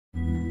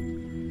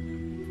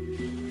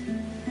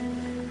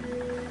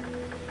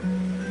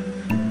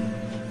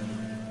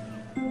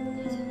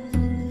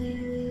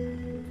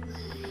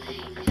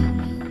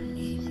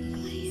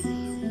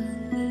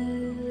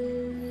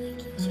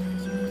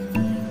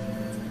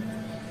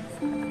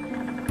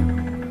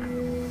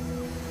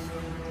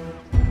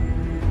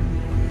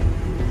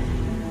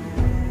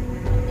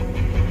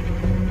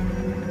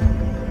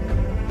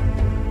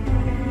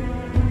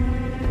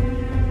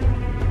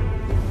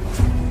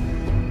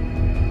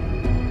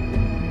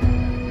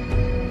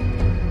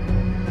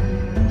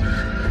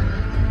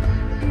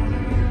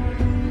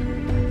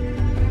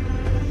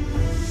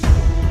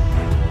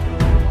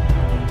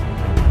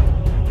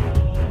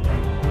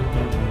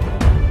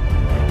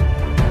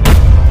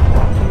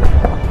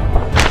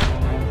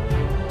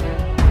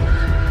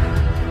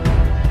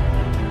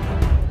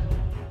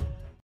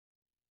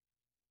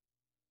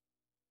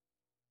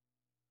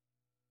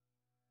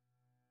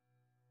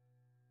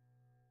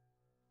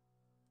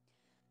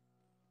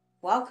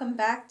Welcome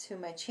back to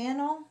my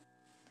channel.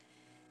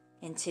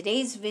 In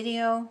today's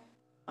video,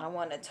 I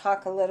want to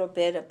talk a little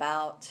bit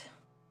about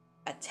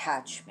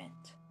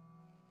attachment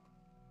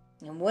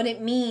and what it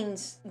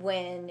means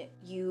when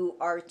you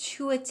are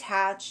too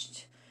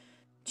attached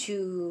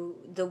to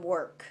the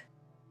work,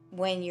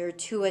 when you're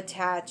too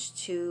attached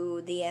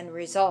to the end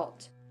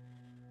result.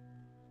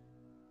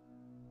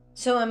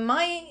 So in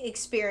my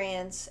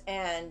experience,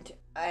 and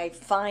I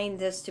find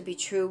this to be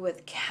true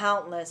with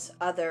countless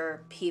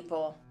other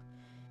people,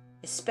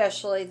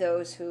 especially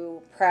those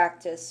who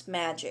practice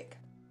magic.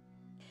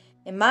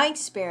 In my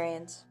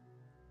experience,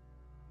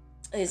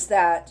 is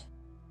that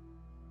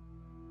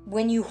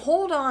when you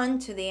hold on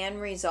to the end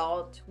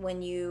result,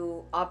 when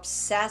you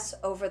obsess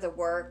over the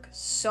work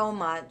so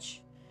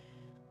much,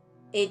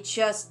 it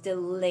just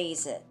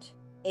delays it.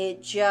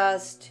 It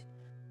just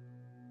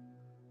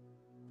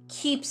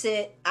keeps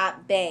it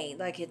at bay,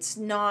 like it's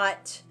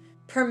not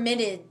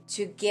permitted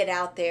to get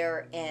out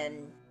there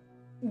and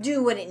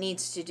do what it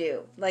needs to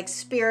do. Like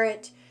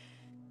spirit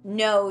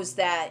knows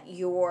that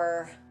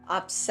you're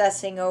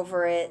obsessing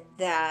over it,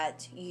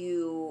 that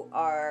you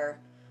are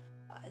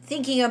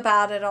thinking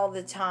about it all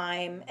the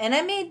time. And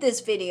I made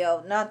this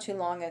video not too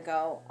long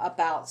ago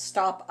about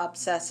stop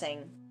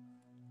obsessing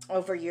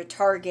over your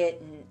target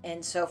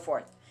and so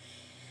forth.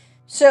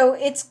 So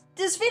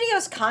this video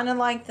is kind of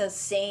like the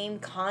same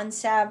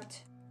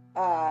concept,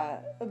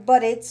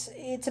 but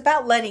it's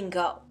about letting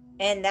go,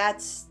 and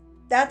that's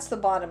the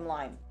bottom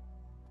line.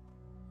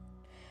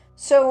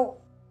 So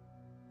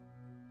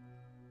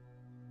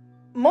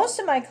most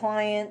of my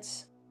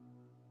clients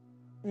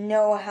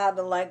know how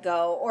to let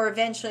go, or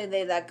eventually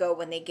they let go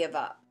when they give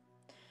up.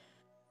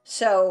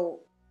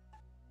 So,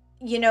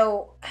 how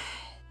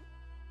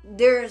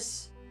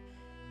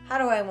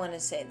do I want to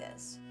say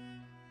this?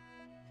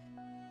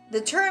 The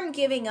term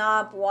giving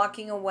up,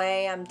 walking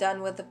away, I'm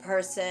done with the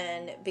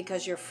person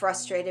because you're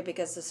frustrated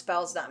because the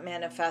spell's not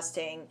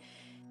manifesting,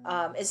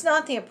 is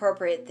not the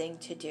appropriate thing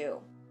to do.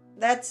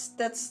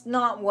 That's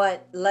not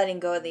what letting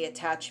go of the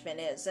attachment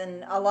is.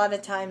 And a lot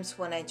of times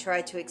when I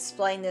try to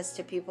explain this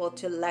to people,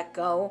 to let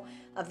go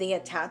of the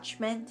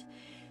attachment,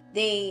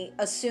 they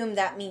assume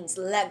that means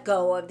let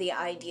go of the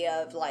idea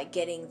of like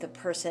getting the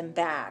person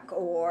back,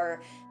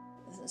 or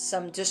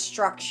some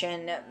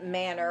destruction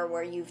manner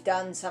where you've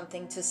done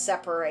something to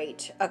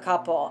separate a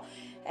couple,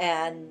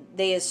 and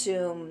they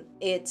assume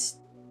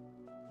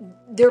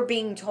they're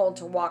being told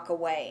to walk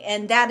away.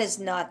 And that is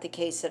not the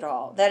case at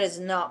all. That is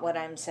not what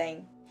I'm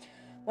saying.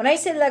 When I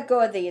say let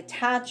go of the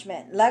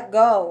attachment, let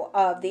go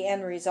of the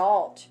end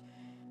result,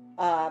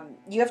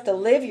 you have to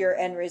live your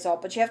end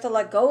result, but you have to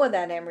let go of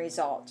that end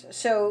result.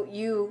 So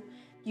you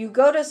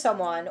go to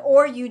someone,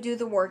 or you do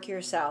the work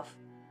yourself,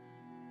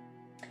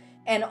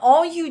 and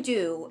all you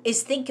do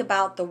is think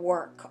about the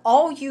work.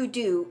 All you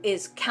do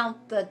is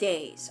count the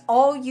days.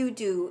 All you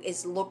do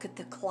is look at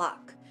the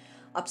clock.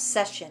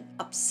 Obsession,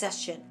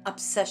 obsession,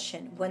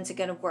 obsession. When's it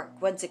going to work?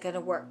 When's it going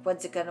to work?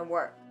 When's it going to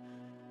work?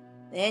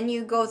 Then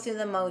you go through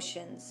the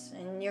motions,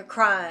 and you're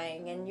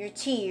crying, and your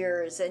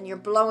tears, and you're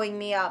blowing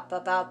me up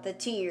about the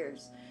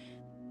tears.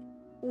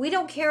 We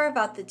don't care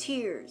about the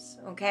tears,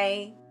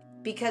 okay?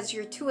 Because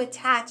you're too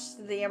attached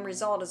to the end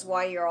result is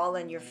why you're all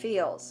in your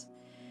feels.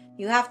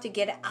 You have to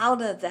get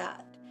out of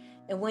that.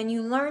 And when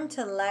you learn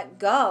to let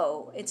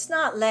go, it's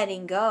not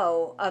letting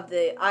go of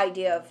the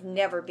idea of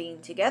never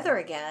being together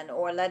again,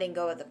 or letting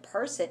go of the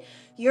person.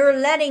 You're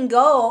letting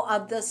go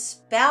of the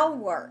spell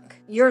work.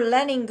 You're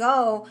letting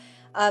go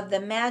of the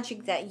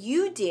magic that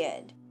you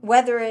did,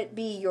 whether it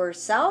be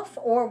yourself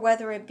or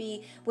whether it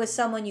be with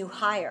someone you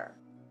hire.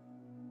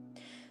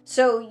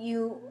 So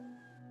you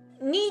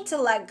need to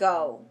let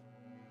go,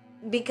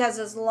 because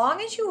as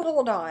long as you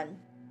hold on,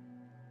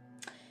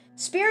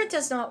 spirit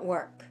does not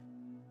work.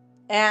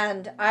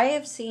 And I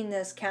have seen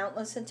this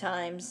countless of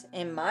times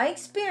in my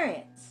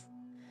experience,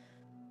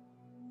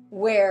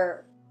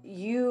 where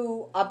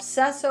you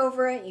obsess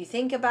over it, you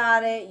think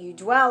about it, you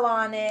dwell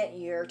on it,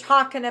 you're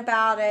talking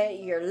about it,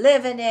 you're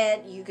living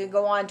it. You could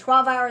go on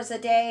 12 hours a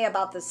day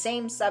about the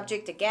same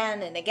subject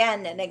again and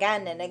again and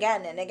again and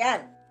again and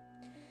again.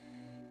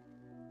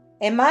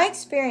 In my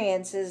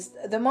experience, is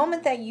the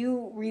moment that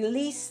you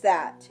release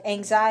that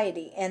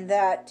anxiety and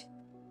that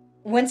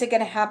when's it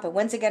going to happen,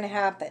 when's it going to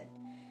happen,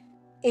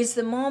 is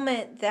the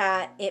moment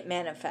that it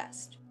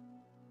manifests.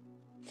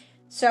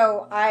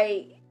 So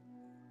I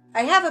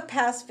have a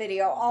past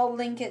video, I'll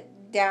link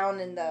it down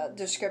in the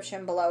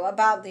description below,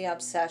 about the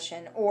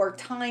obsession or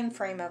time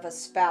frame of a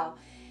spell.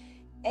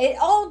 It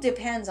all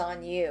depends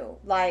on you.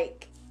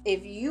 Like,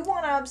 if you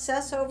want to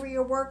obsess over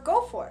your work,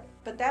 go for it.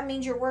 But that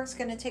means your work's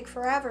going to take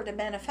forever to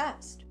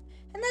manifest.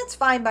 And that's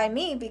fine by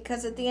me,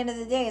 because at the end of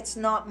the day, it's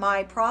not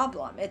my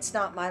problem. It's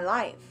not my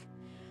life.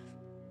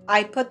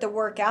 I put the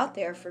work out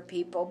there for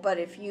people, but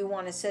if you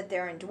want to sit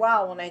there and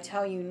dwell when I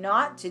tell you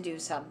not to do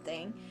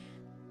something,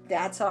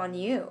 that's on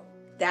you.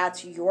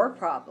 That's your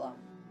problem.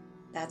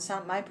 That's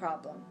not my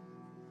problem.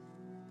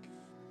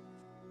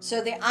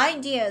 So the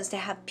idea is to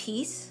have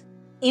peace,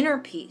 inner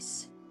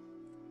peace,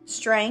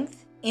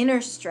 strength,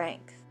 inner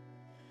strength,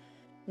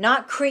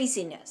 not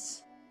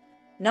craziness.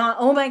 Not,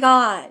 oh my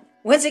God,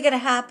 when's it going to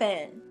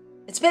happen?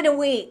 It's been a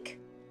week.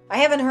 I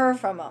haven't heard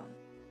from him.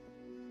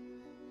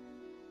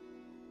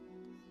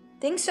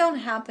 Things don't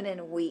happen in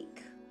a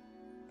week.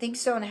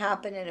 Things don't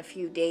happen in a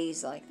few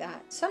days like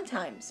that.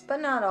 Sometimes,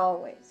 but not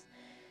always.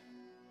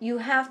 You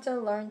have to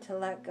learn to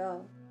let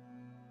go.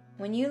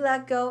 When you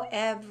let go,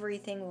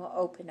 everything will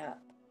open up.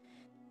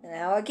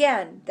 Now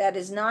again, that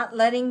is not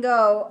letting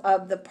go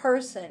of the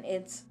person.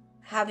 It's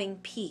having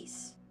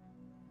peace.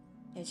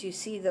 As you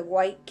see the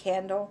white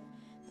candle,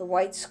 the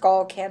white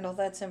skull candle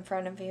that's in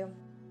front of you,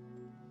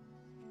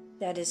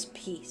 that is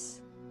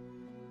peace.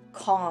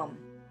 Calm,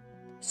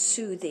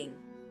 soothing,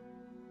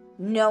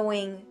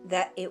 knowing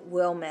that it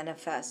will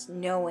manifest,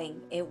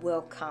 knowing it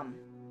will come.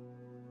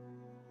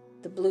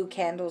 The blue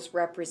candles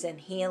represent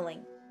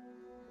healing,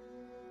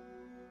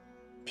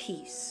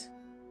 peace.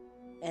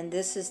 And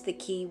this is the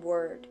key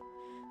word.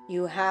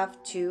 You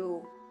have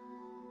to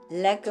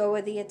let go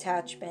of the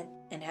attachment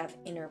and have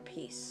inner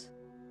peace.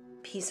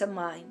 Peace of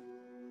mind.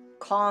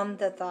 Calm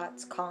the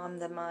thoughts, calm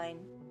the mind.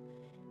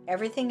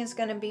 Everything is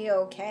going to be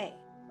okay.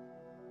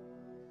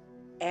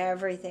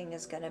 Everything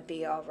is going to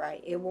be all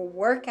right. It will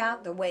work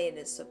out the way it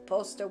is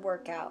supposed to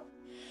work out.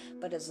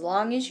 But as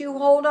long as you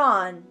hold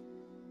on,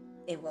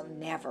 it will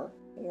never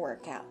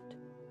work out.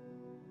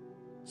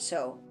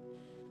 So,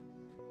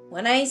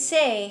 when I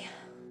say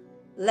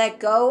let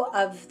go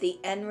of the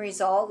end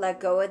result, let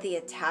go of the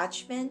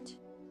attachment,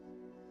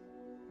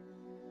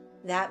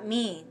 that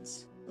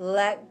means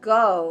let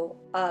go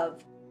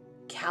of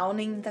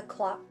counting the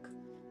clock.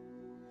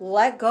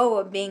 Let go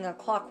of being a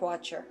clock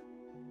watcher.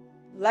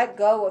 Let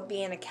go of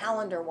being a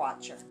calendar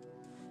watcher.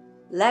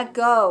 Let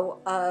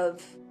go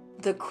of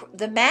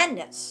the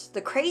madness,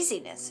 the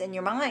craziness in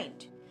your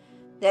mind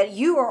that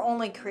you are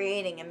only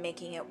creating and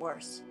making it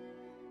worse.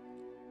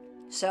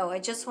 So I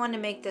just want to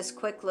make this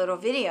quick little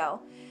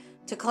video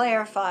to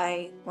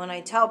clarify when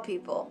I tell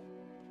people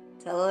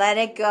to let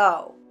it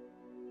go.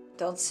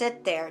 Don't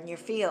sit there in your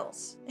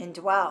feels and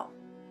dwell.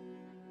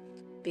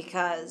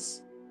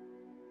 Because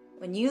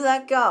when you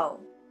let go,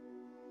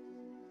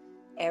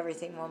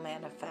 everything will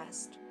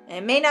manifest. And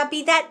it may not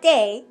be that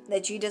day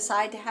that you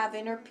decide to have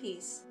inner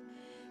peace.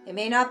 It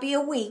may not be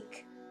a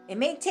week. It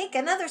may take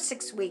another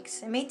 6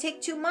 weeks. It may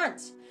take 2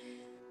 months.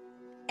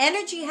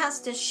 Energy has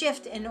to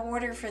shift in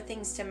order for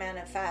things to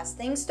manifest.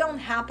 Things don't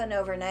happen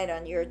overnight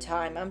on your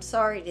time. I'm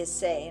sorry to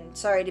say, and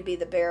sorry to be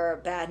the bearer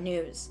of bad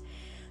news,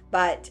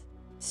 but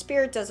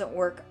Spirit doesn't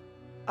work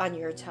on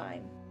your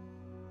time.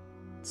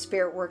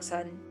 Spirit works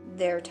on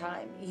their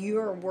time.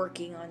 You're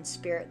working on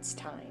Spirit's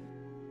time.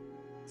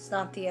 It's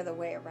not the other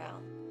way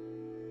around.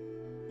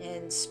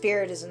 And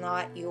Spirit is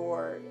not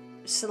your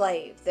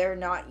slave. They're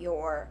not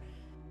your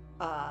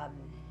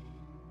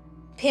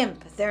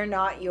pimp. They're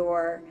not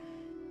your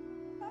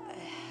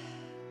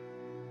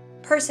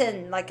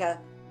person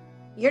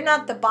you're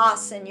not the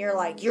boss and you're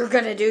like, you're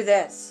going to do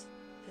this.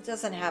 It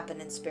doesn't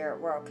happen in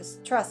spirit world, because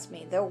trust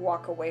me, they'll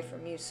walk away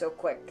from you so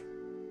quick.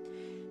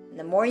 And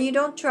the more you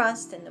don't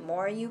trust and the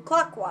more you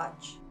clock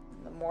watch,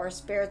 the more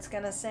Spirit's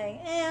going to say,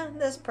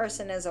 this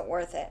person isn't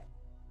worth it.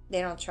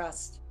 They don't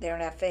trust. They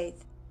don't have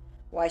faith.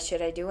 Why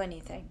should I do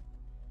anything?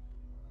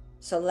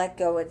 So let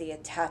go of the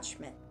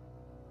attachment.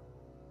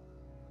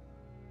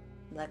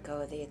 Let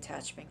go of the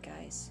attachment,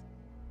 guys.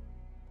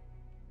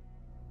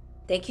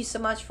 Thank you so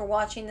much for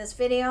watching this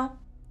video.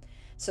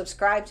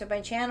 Subscribe to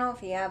my channel.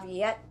 If you have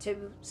yet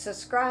to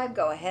subscribe,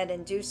 go ahead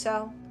and do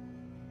so.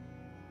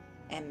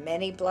 And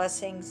many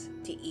blessings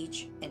to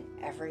each and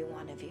every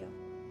one of you.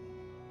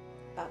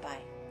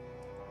 Bye-bye.